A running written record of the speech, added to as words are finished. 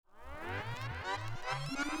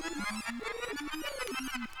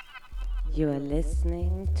You are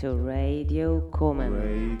listening to Radio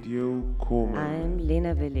Cómeme. I'm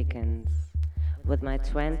Lena Willikens with my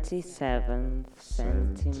 27th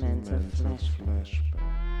Sentimental Flashback.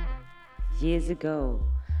 Years ago,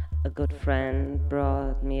 a good friend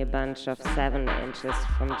brought me a bunch of 7 inches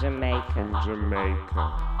from Jamaica.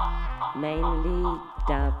 Mainly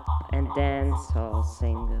dub and dancehall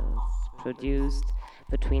singles produced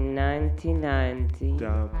between 1990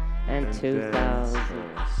 and 2000.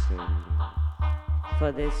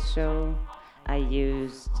 For this show, I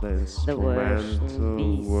used the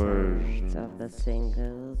B-sides of the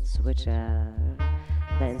singles, which are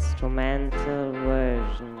the instrumental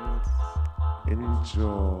versions.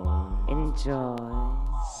 Enjoy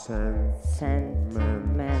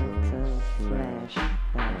Sentimental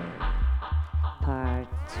Flashback, Part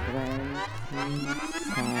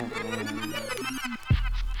 27.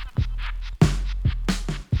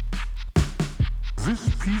 This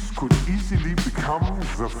piece could easily become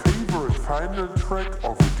the favorite final track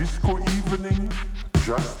of a disco evening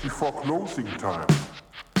just before closing time.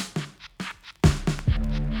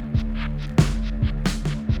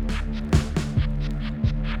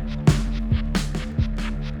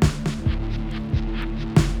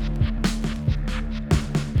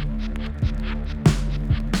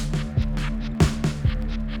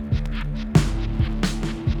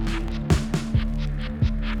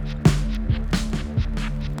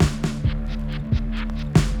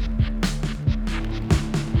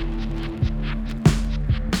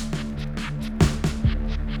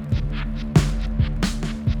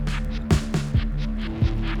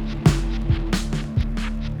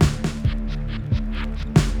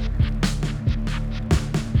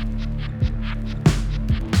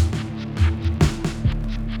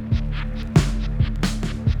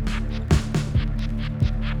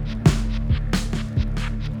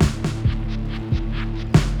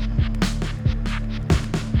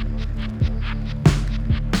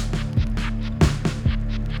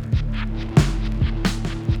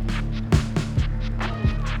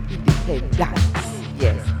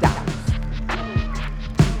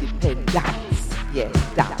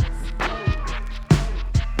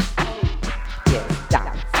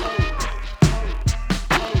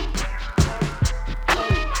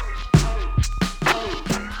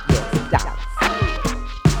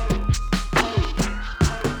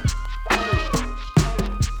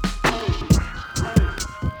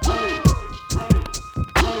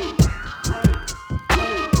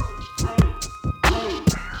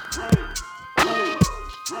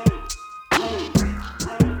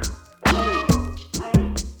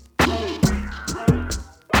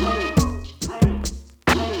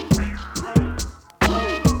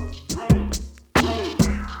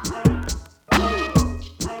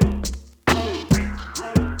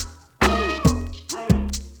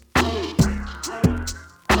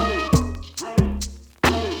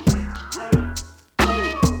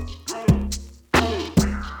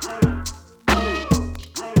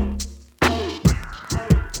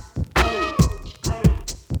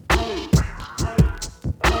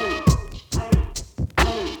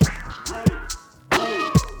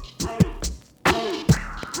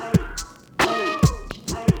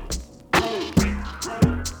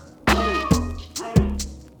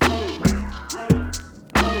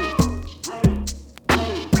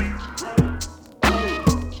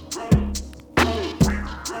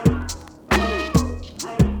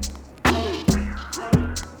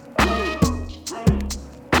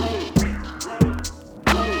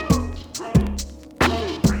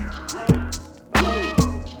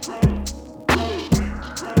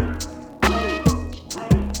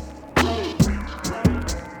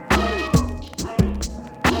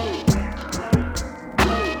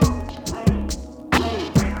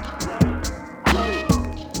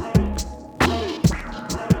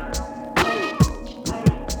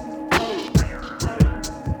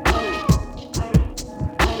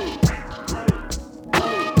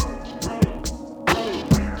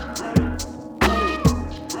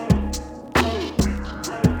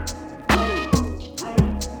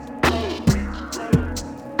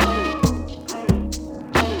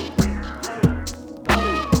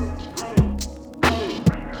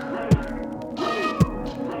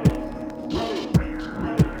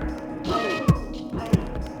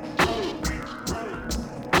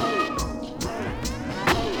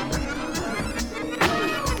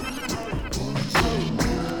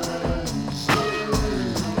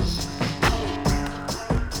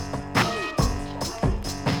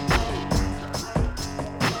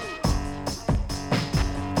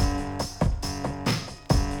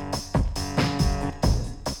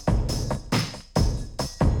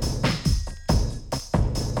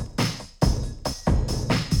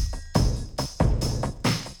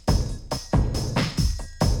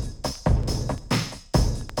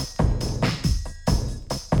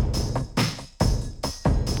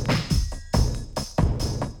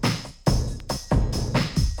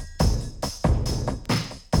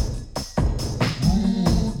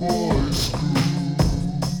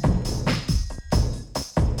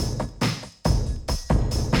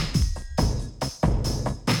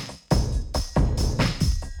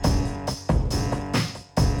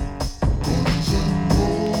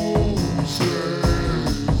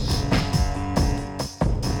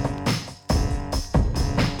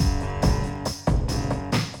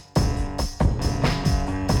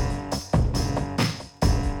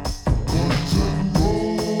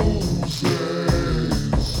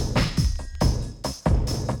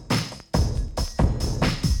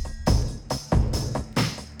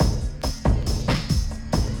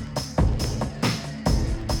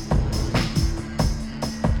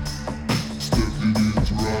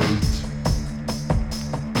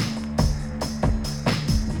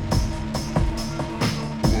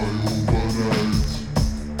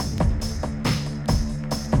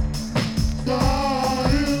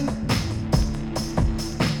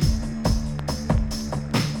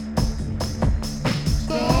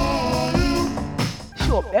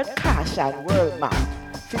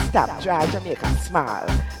 to stop dry Jamaica small.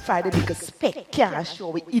 For the little speck can't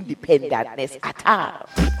show we independentness at all.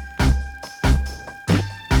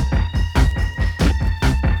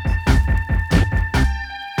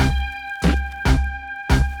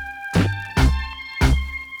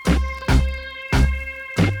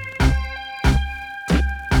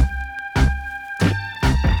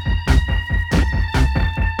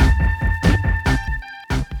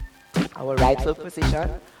 Our rightful position,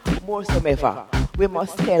 more so ever, we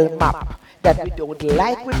must tell MAP that we don't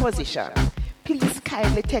like we position. Please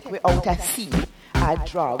kindly take me out at sea and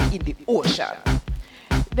draw me in the ocean.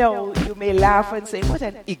 Now, you may laugh and say, what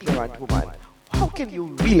an ignorant woman. How can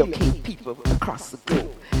you relocate people across the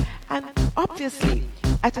globe? And obviously,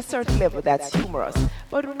 at a certain level, that's humorous.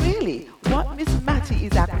 But really, what Miss Matty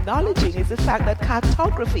is acknowledging is the fact that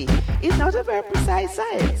cartography is not a very precise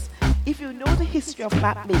science. If you know the history of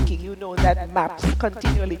map making, you know that maps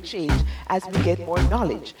continually change as we get more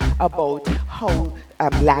knowledge about how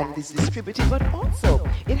land is distributed, but also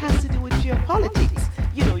it has to do with geopolitics.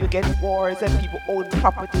 You know, you get wars and people own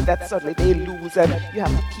property that suddenly they lose, and you have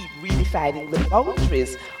to keep redefining the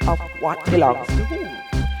boundaries of what belongs to whom.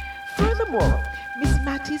 Furthermore, Miss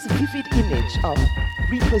Matty's vivid image of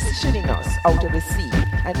repositioning us out of the sea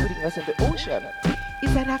and putting us in the ocean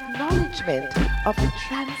is an acknowledgement of the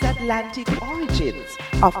transatlantic origins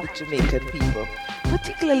of the Jamaican people,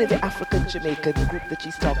 particularly the African Jamaican group that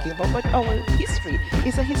she's talking about. But our history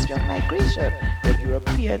is a history of migration. The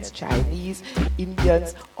Europeans, Chinese,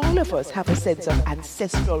 Indians, all of us have a sense of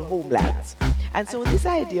ancestral homelands. And so this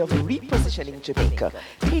idea of repositioning Jamaica,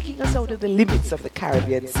 taking us out of the limits of the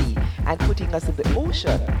Caribbean Sea and putting us in the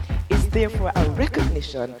ocean, is therefore a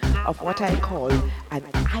recognition of what I call an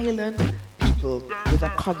island people with a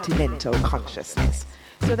continental consciousness.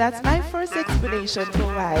 So that's my first explanation for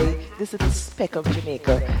why this little speck of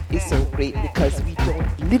Jamaica is so great, because we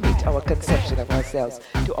don't limit our conception of ourselves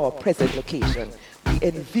to our present location. We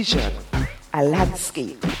envision a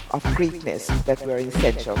landscape of greatness that we're an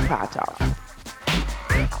essential part of.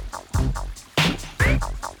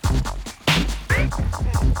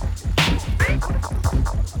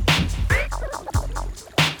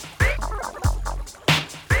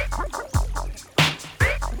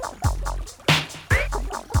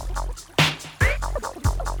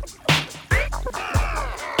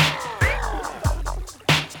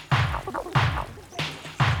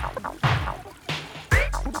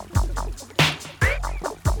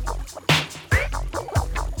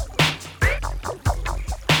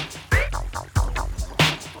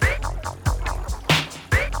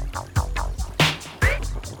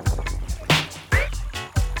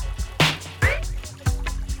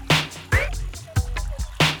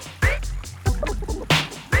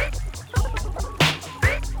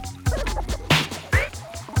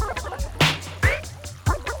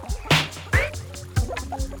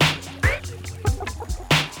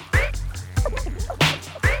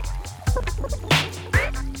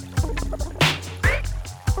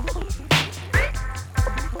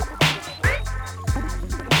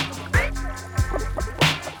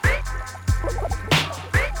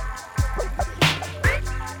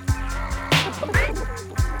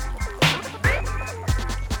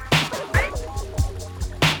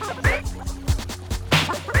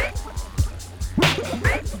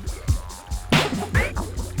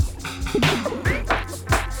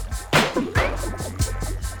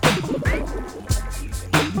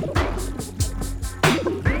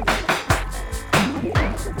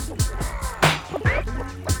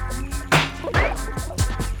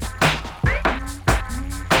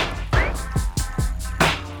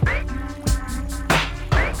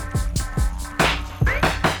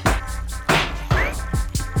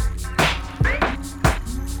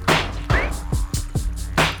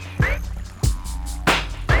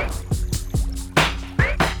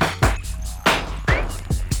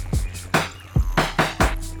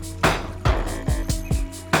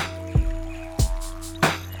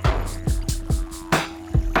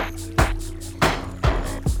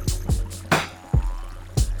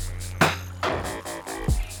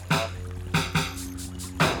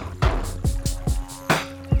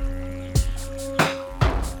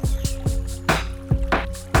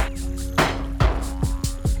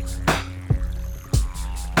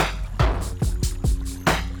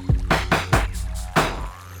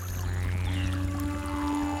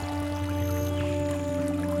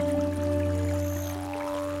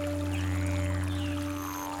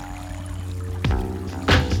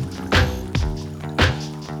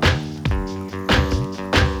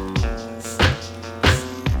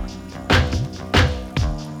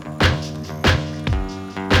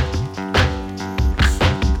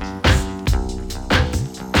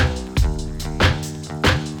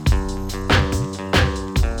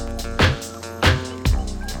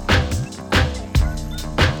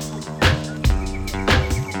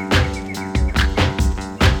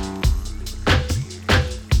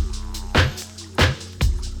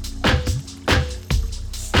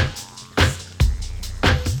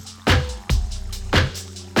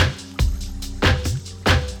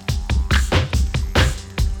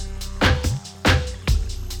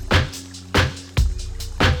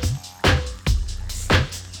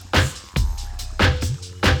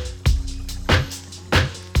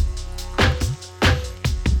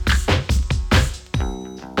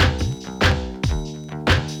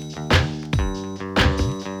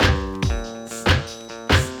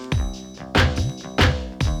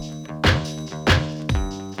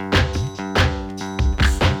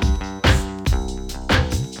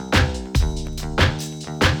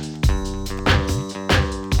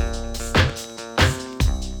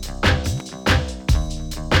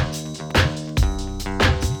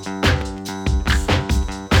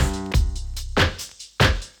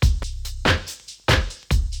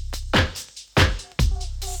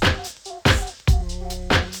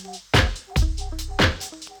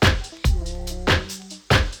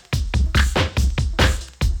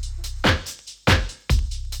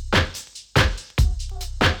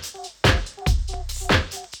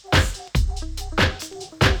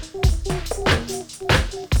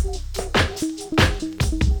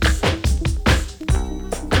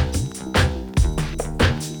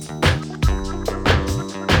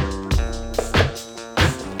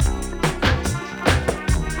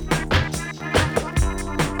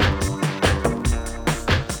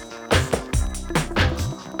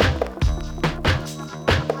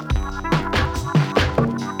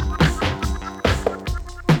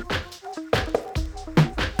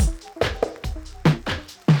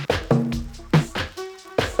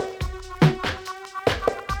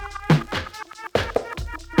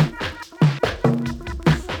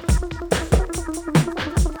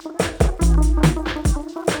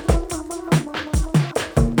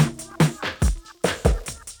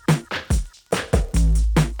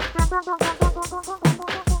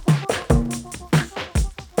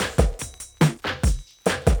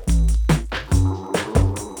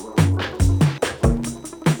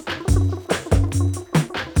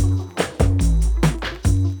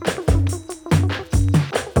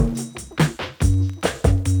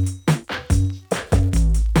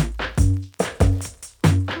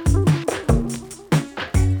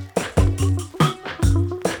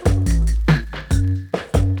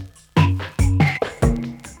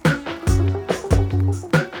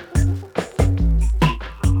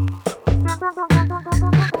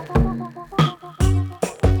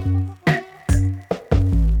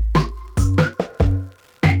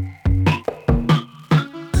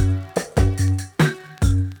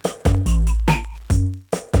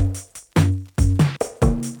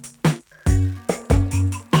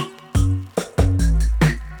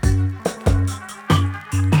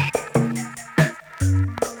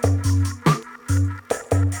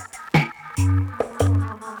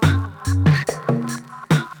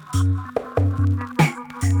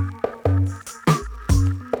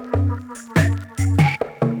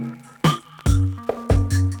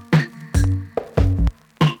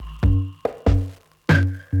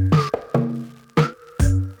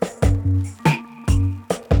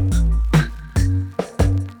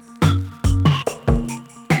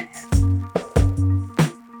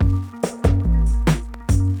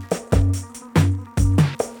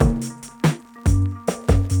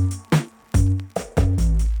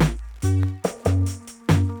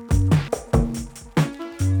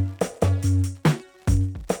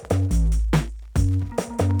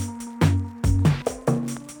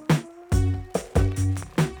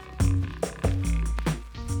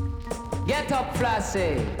 Get up,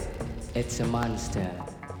 Flashy. It's a monster.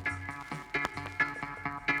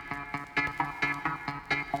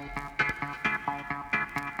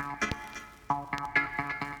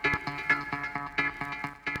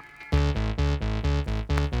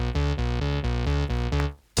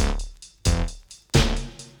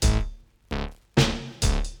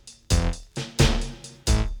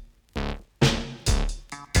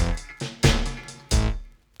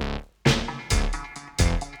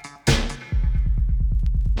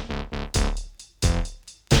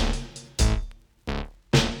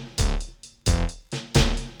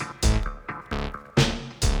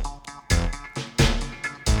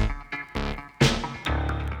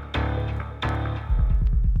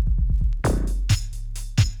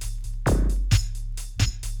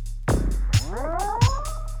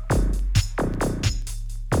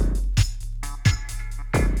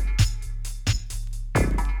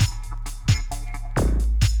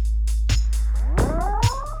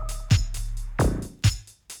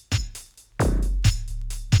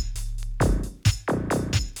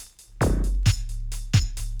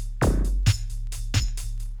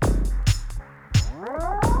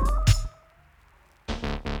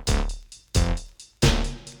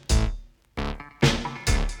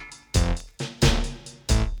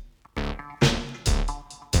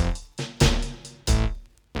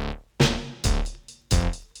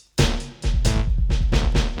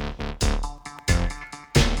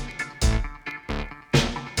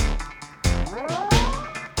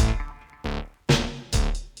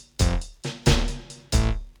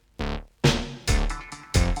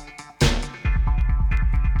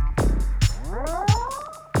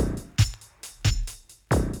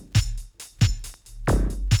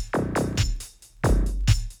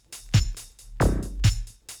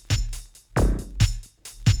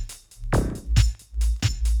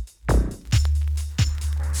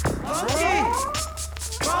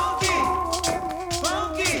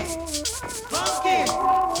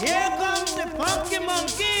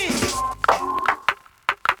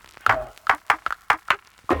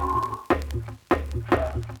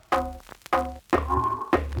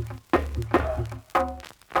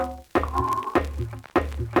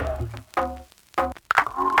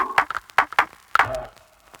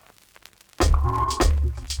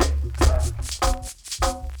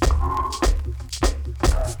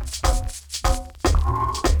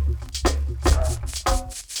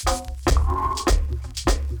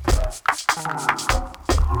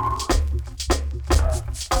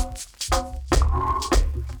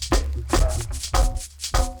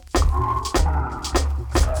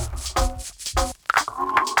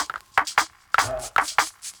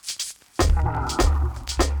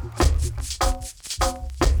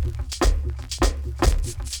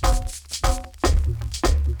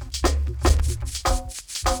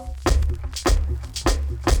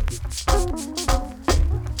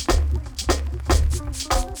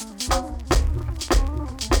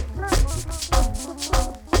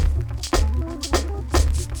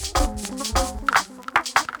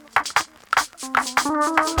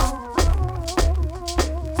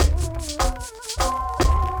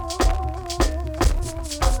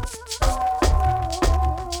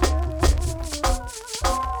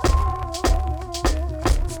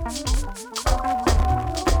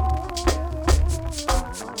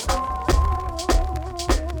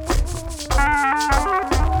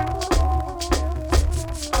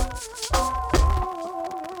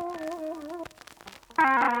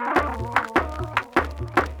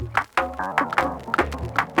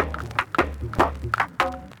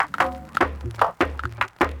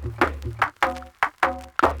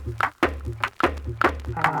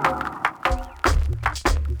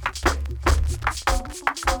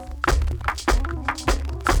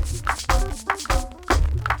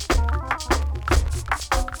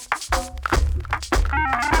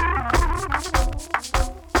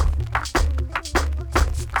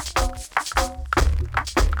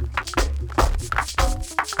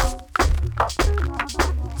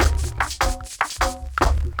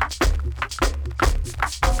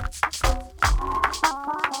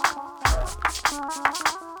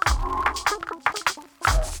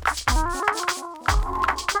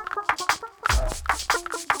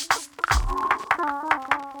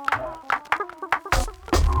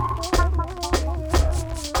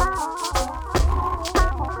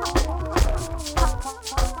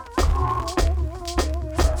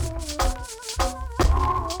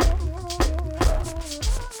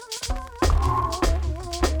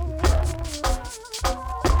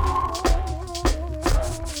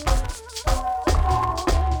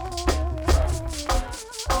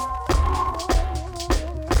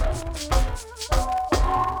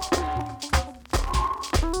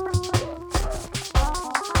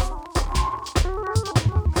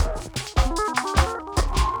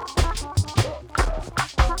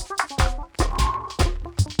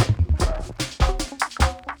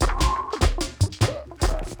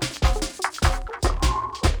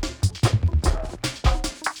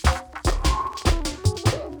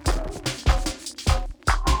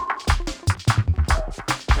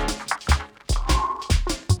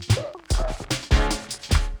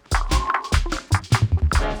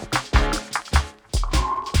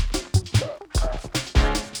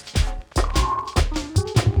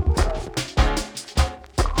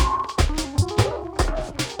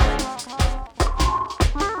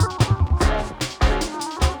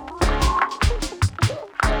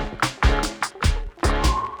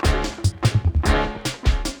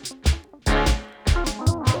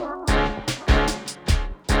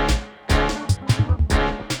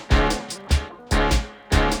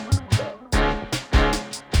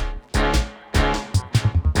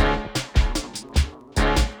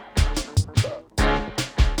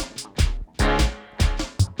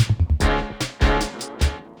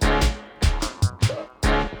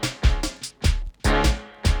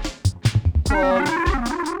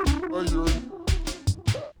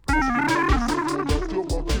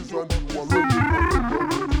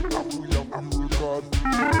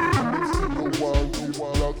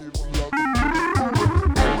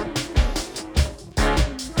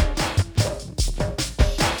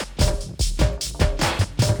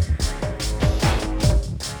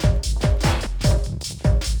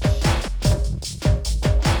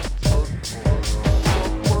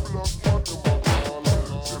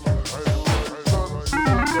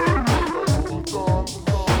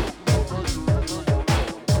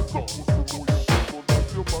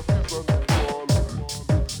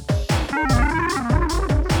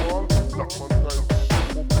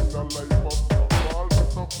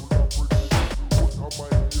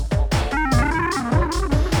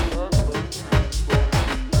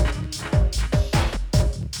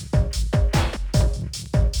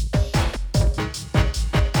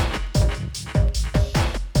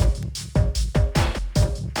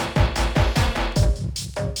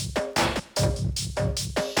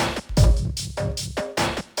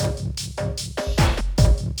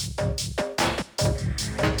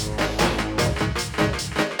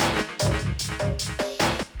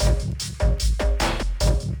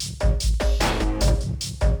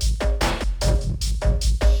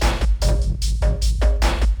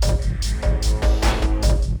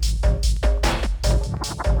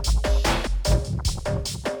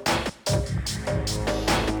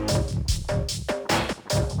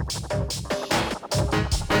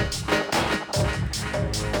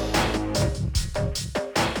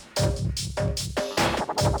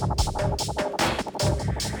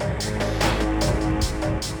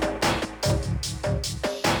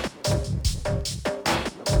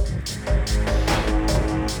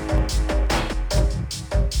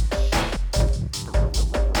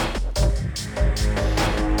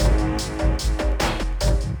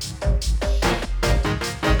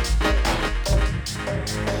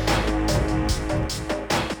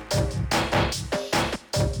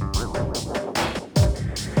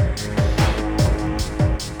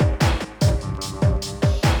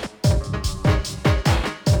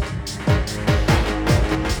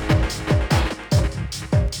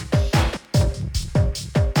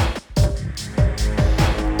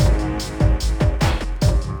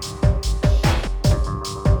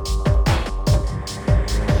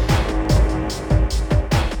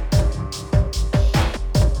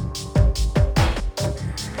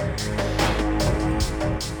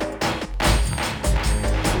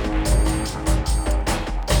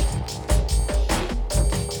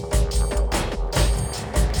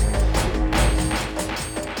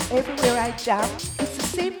 Everywhere I jam, it's the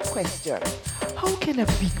same question. How can a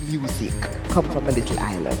big music come from a little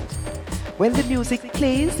island? When the music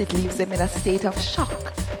plays, it leaves them in a state of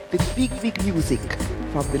shock. The big music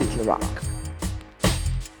from the little rock.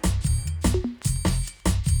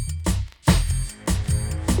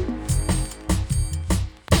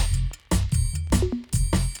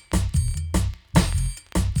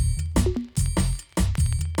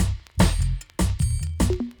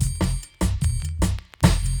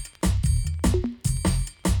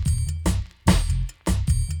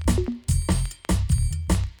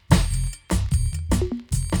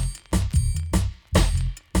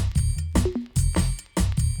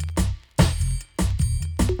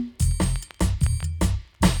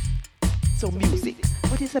 So music,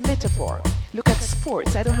 what is a metaphor? Look at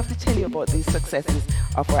sports. I don't have to tell you about the successes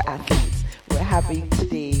of our athletes. We're having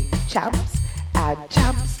today champs, and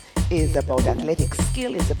champs is about athletic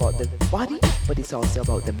skill, it's about the body, but it's also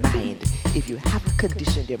about the mind. If you haven't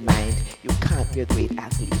conditioned your mind, you can't be a great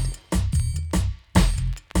athlete.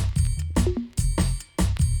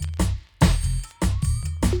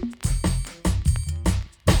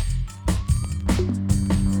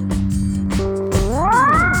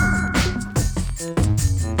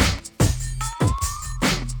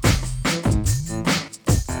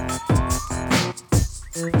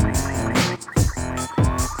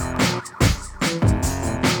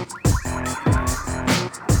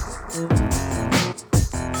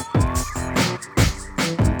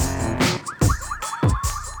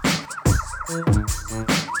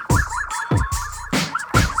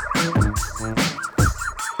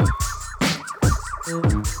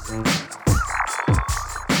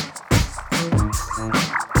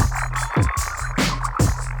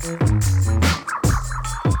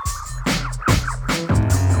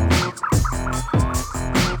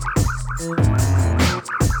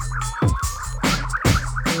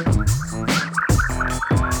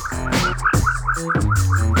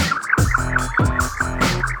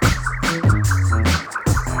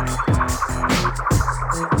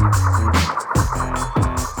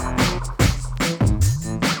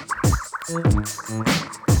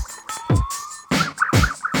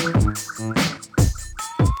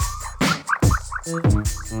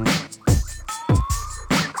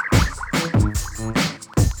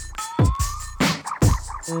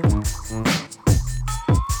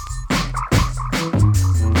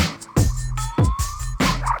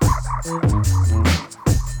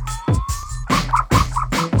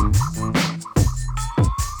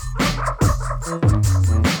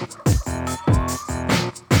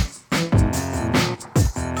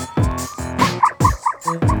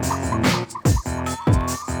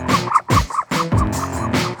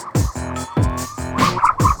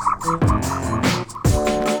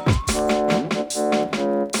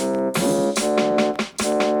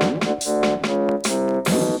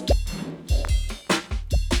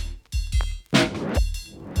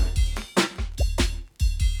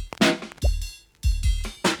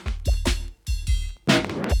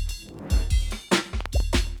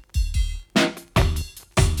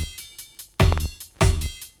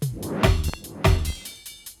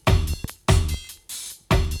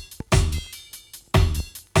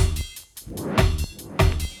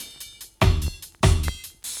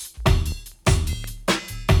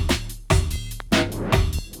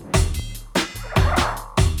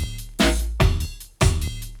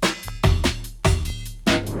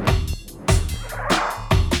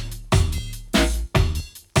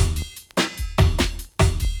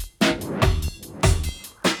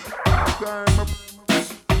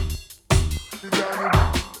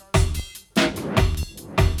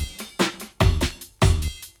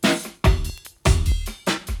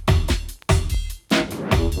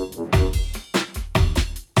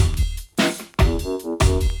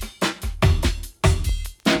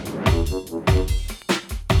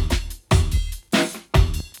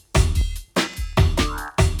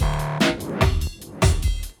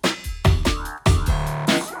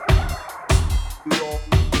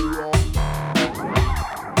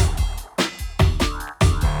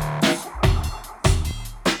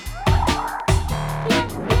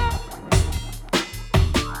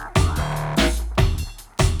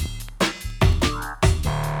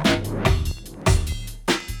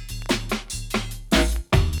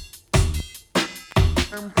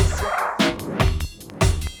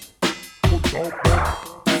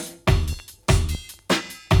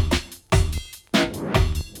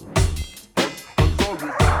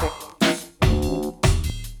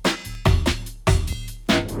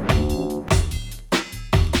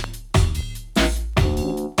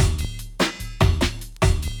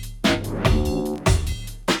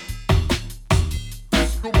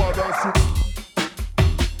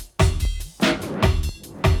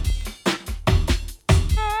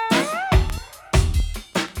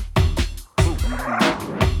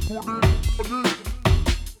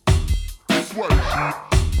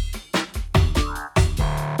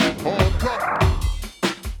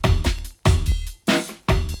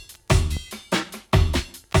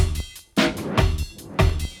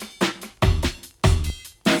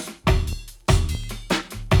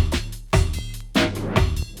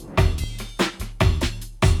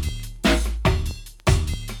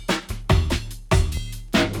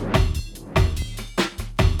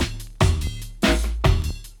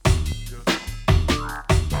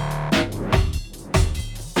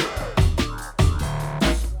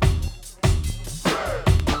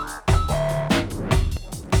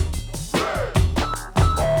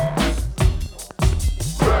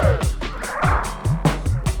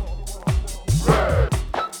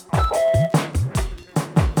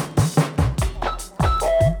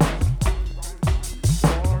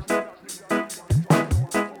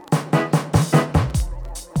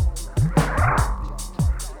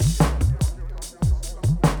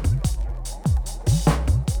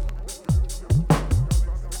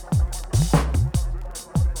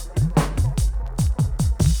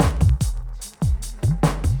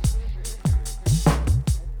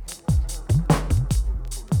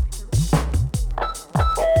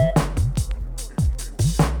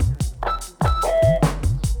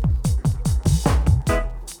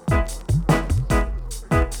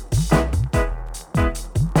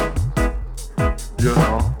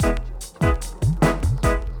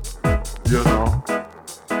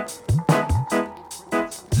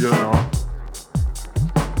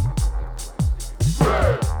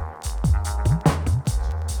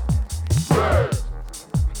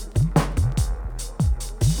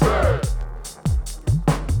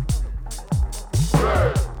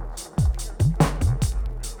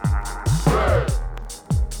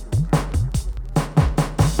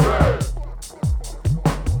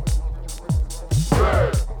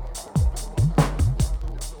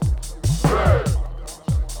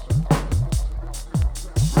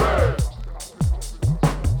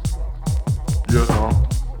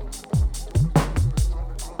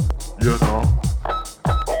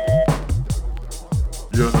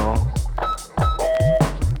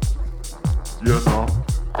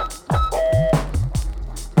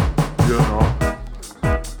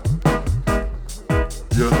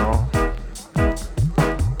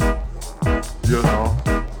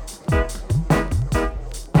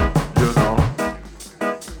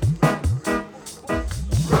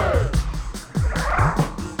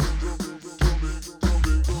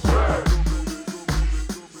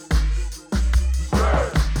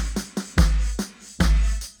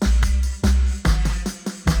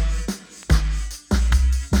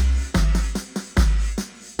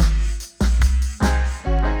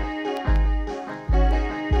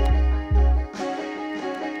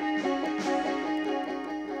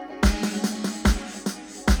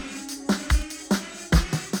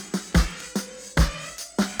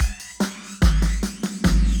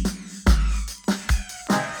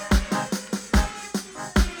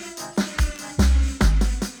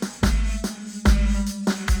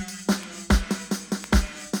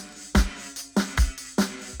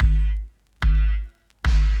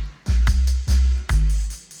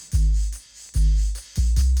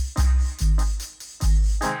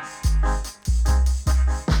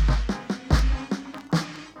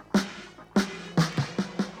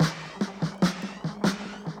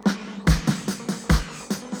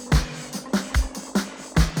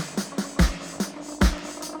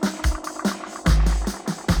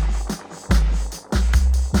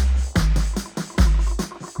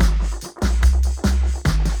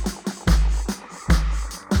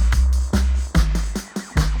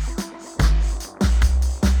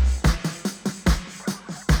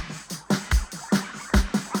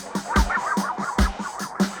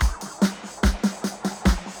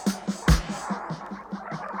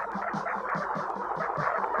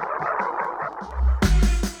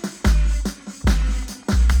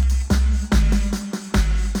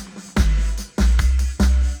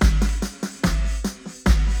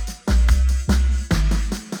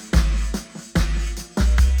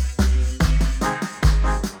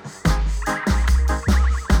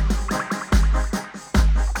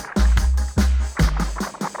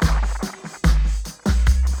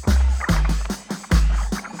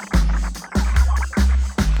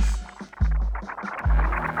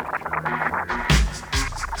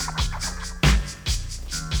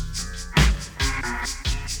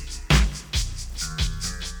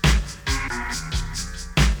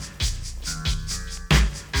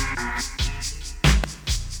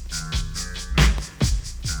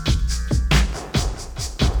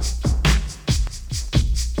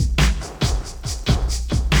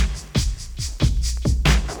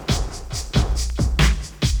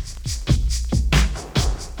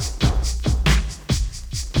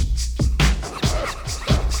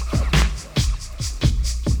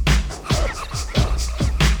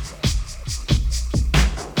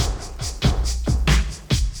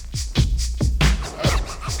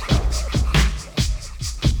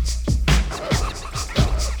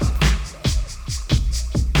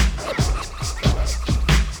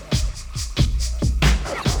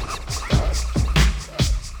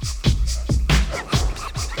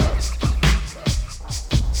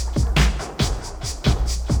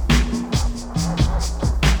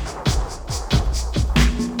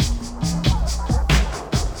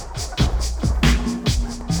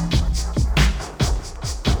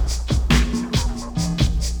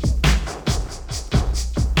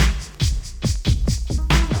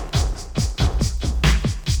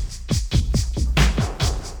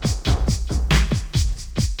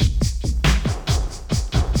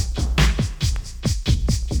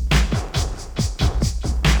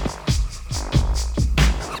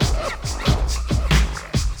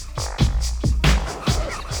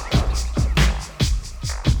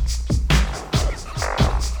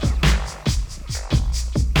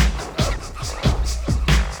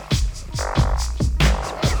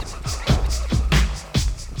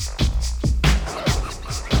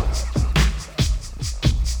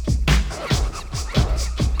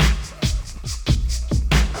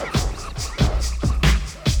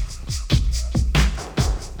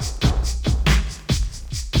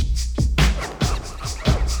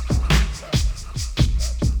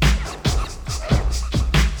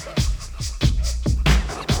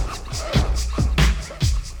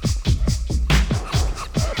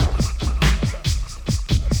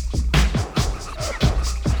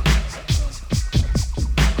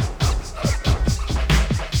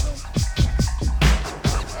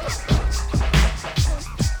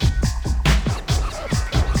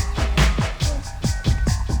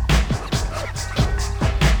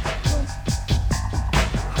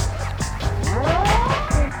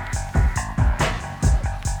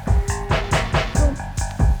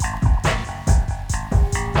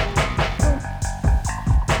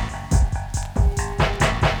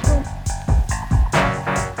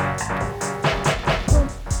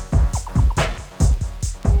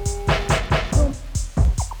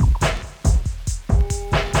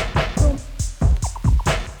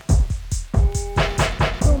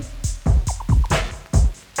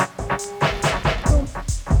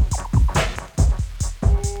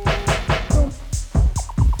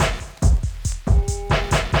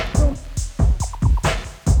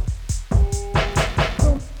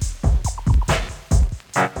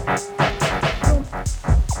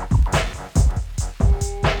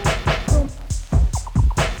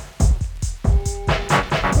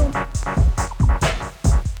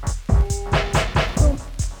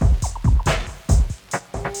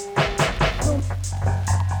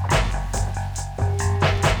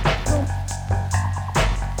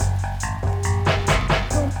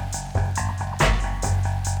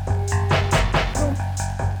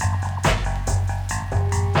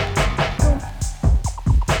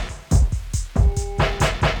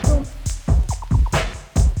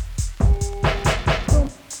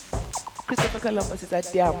 Christopher Columbus is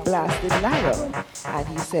a damn blasted liar. And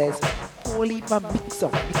he says, holy ma mix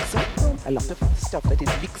up. A lot of stuff that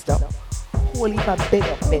is mixed up. Holy ma bed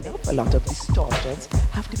up. A lot of distortions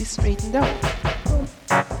have to be straightened out.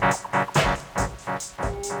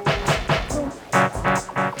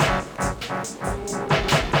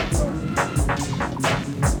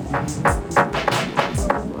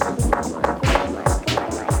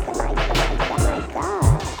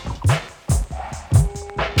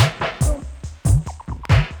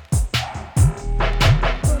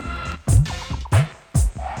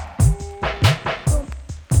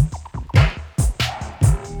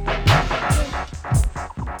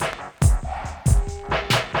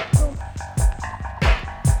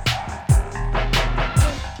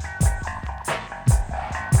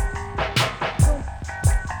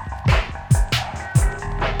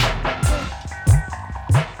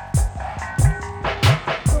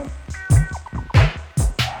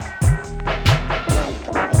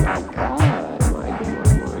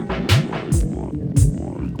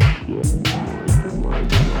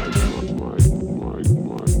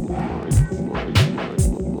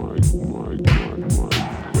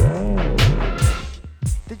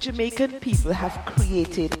 Jamaican people have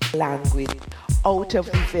created language out of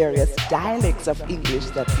the various dialects of English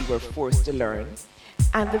that we were forced to learn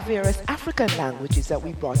and the various African languages that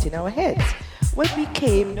we brought in our heads. When we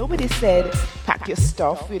came, nobody said, pack your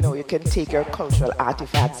stuff, you can take your cultural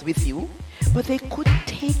artifacts with you, but they couldn't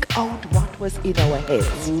take out what was in our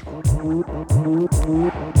heads.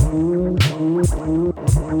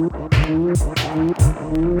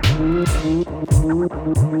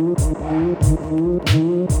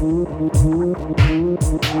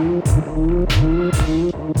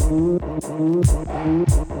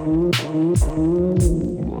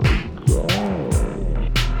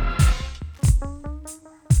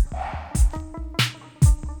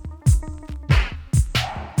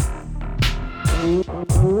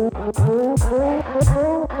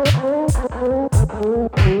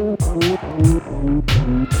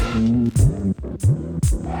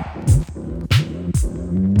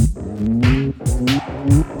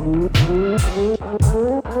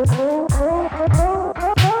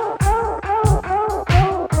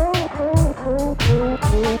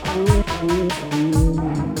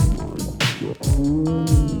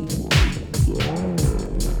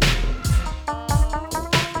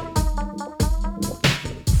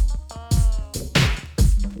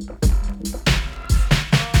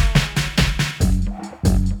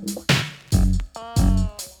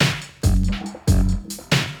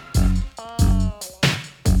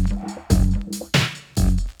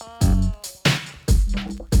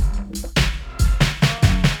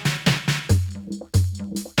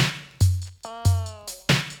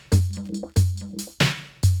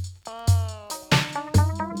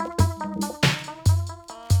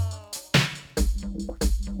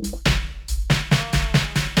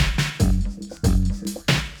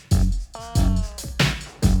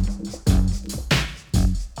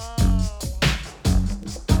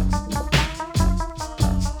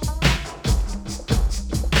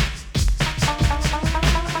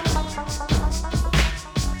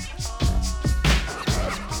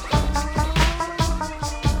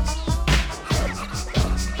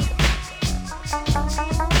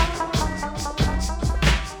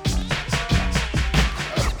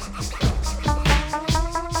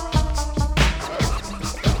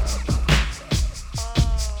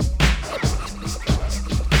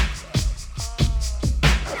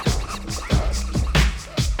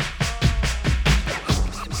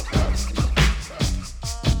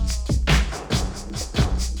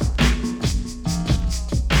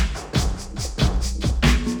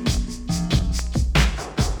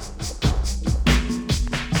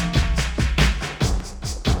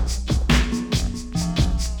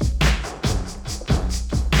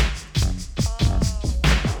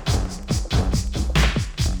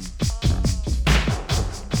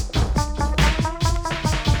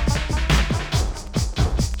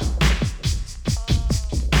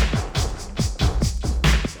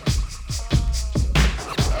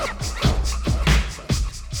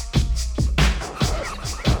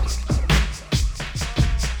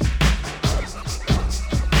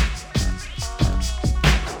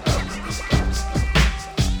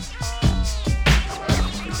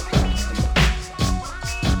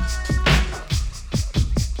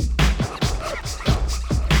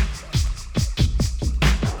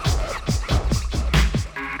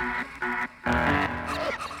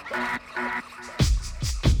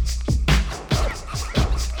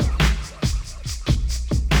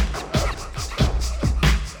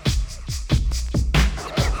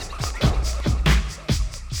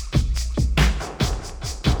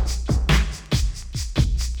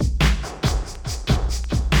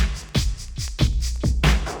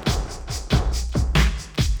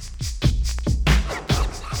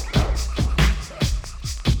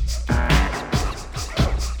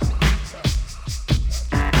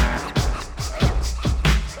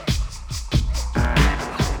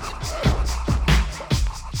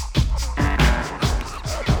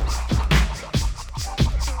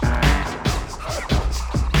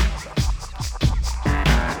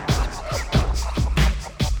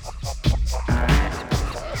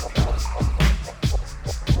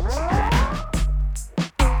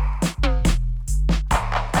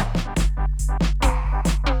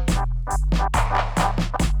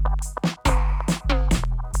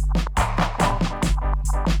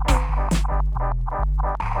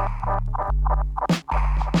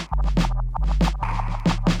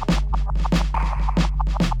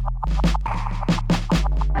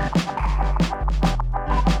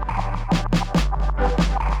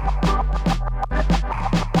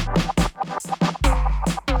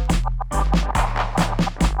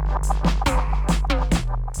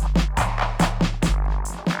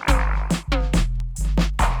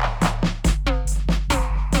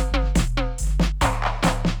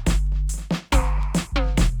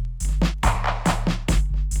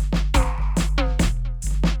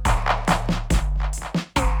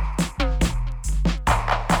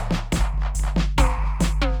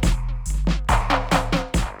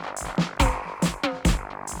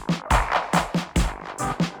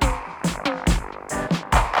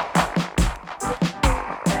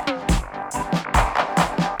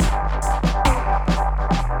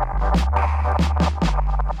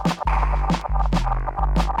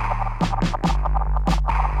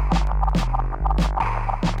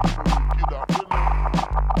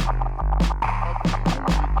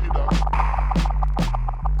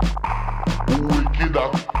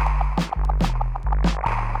 up.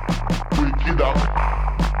 Break it up.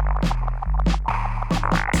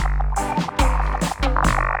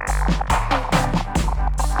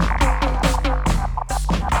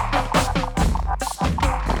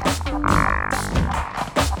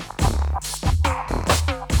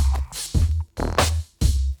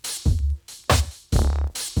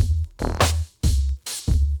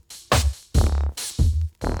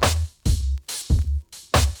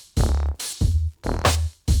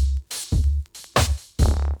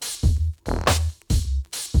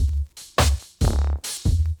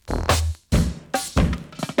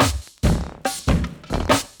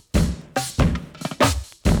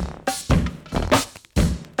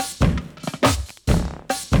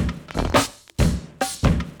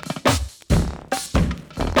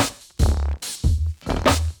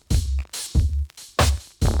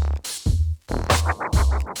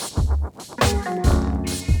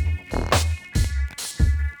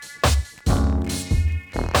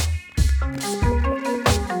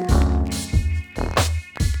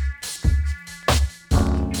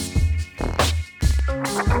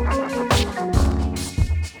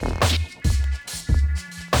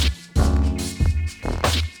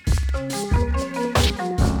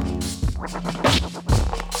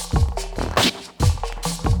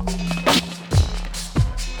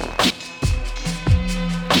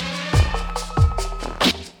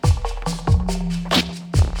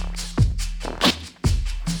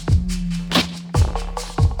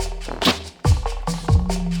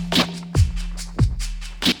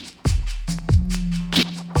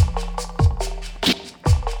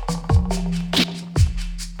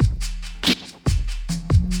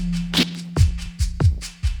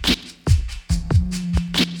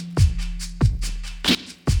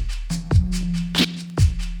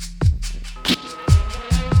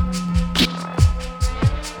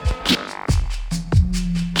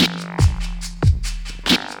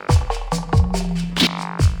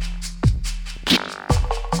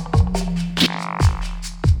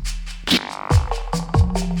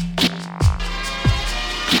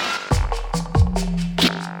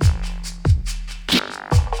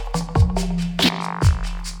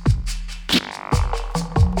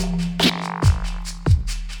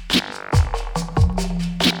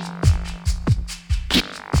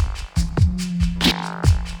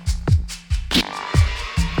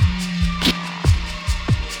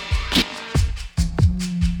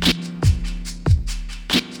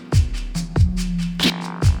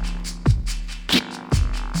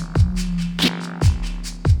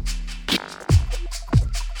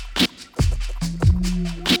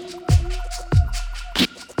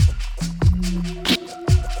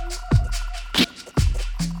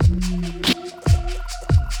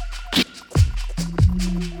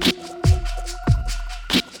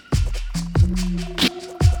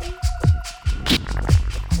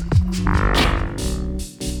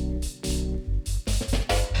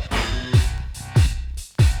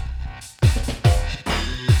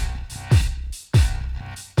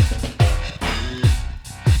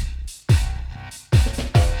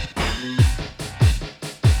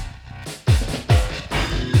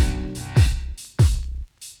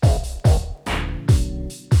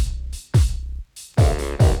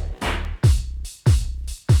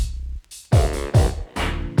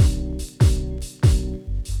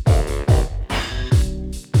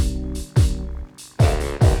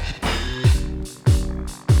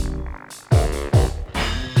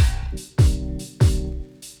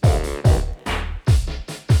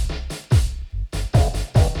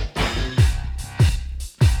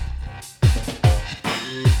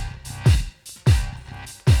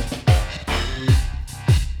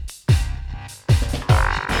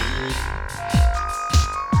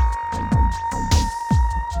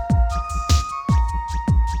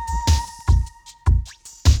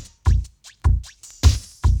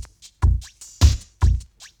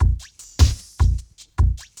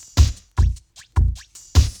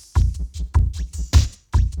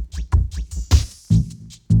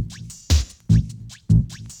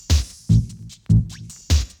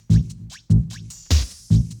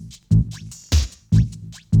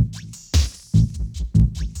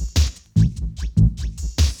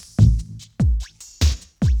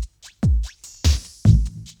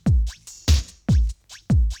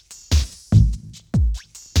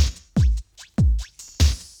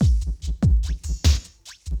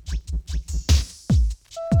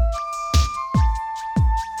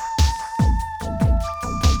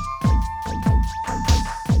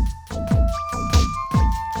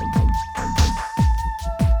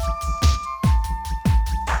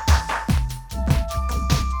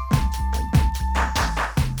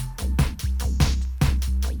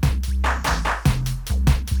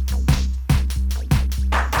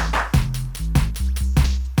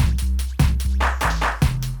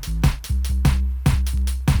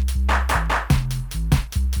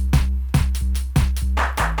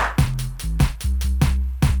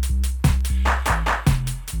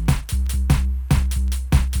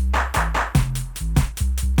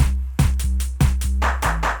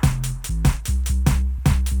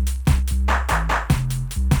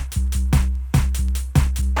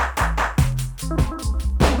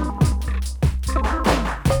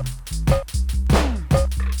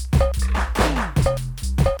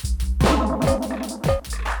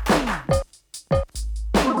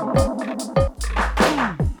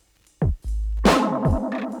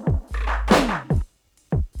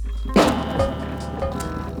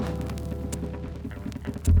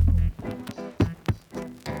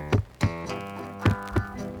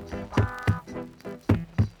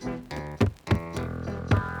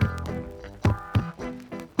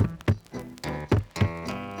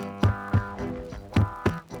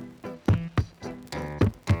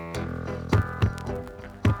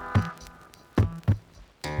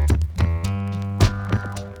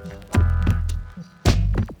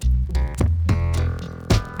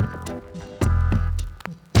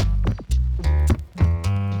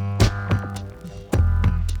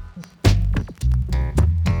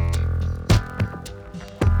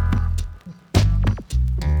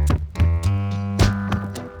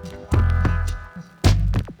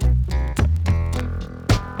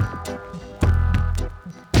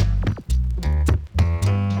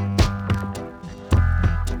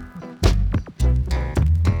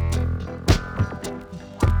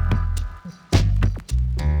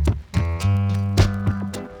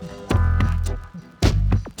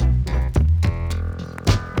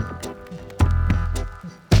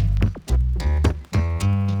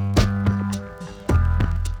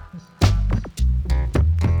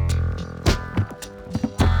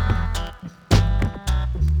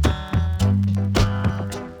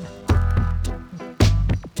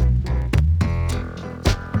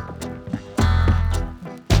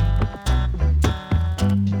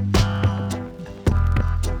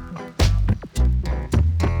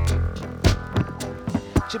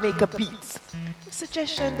 Jamaica beats.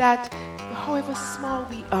 Suggestion that however small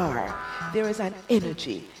we are, there is an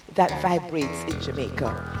energy that vibrates in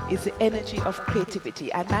Jamaica. It's the energy of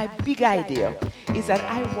creativity. And my big idea is that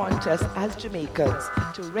I want us as Jamaicans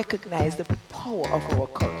to recognize the power of our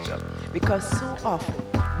culture. Because so often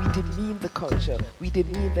we demean the culture, we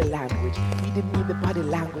demean the language, we demean the body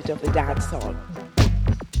language of the dancehall.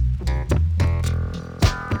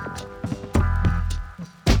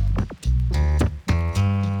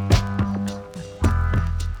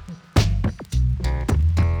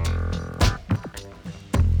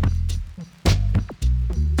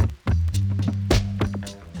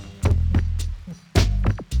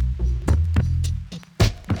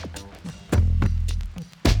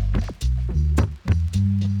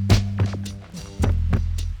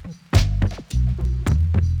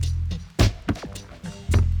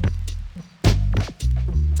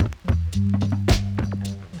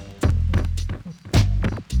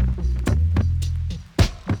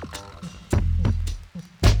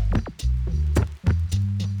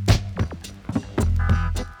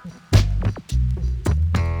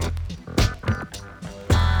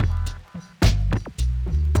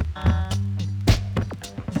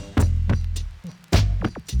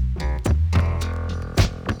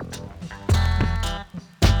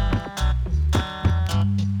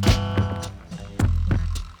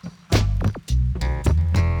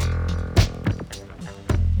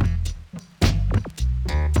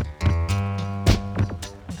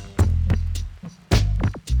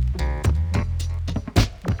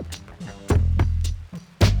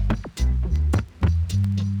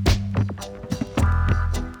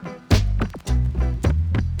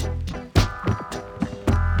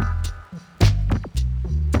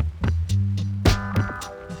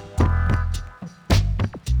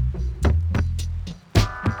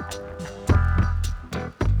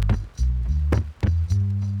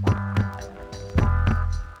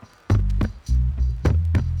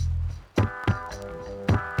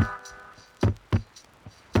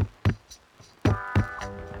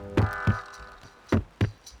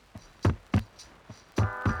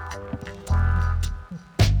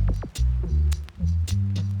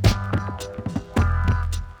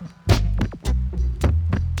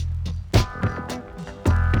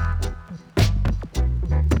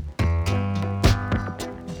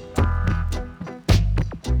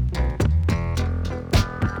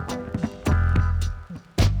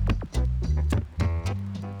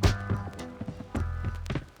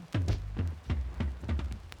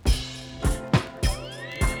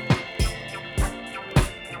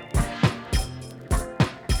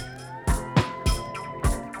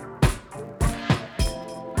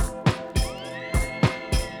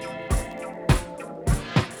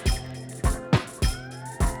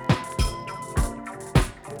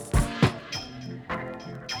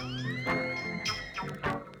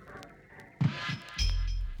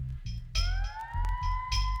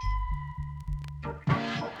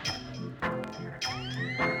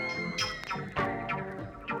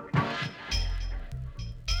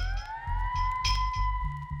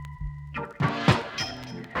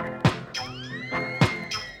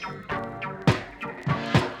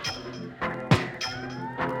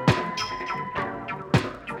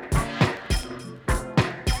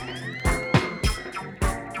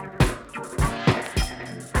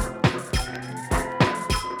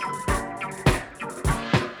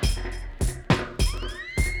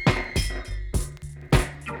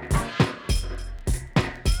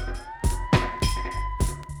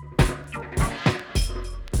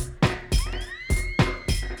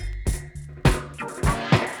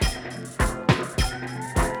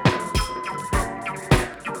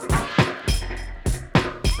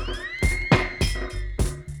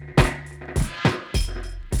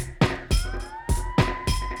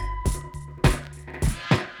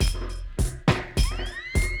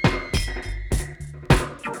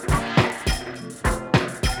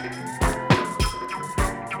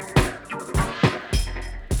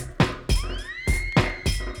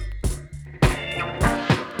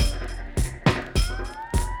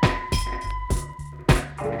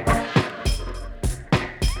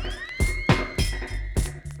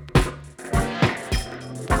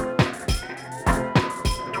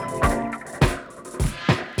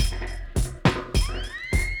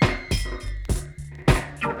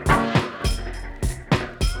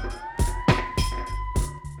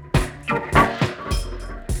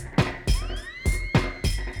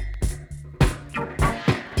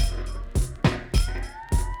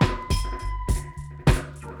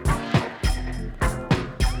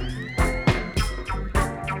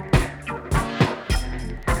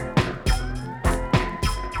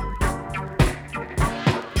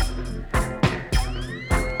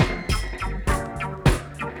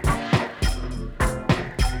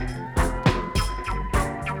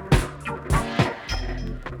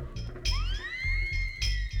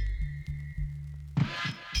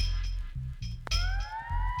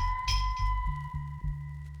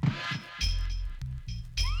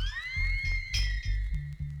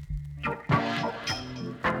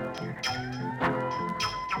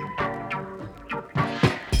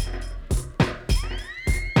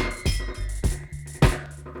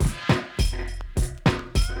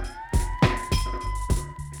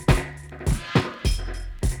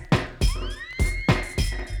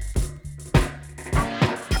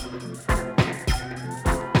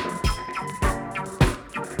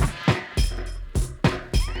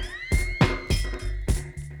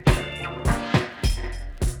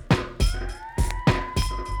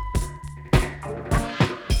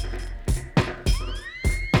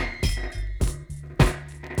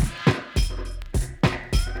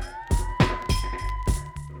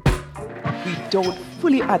 we don't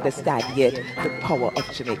fully understand yet the power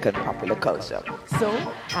of Jamaican popular culture. So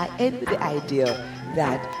I end with the idea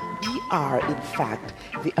that we are, in fact,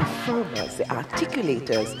 the affirmers, the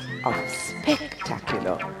articulators of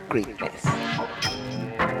spectacular greatness.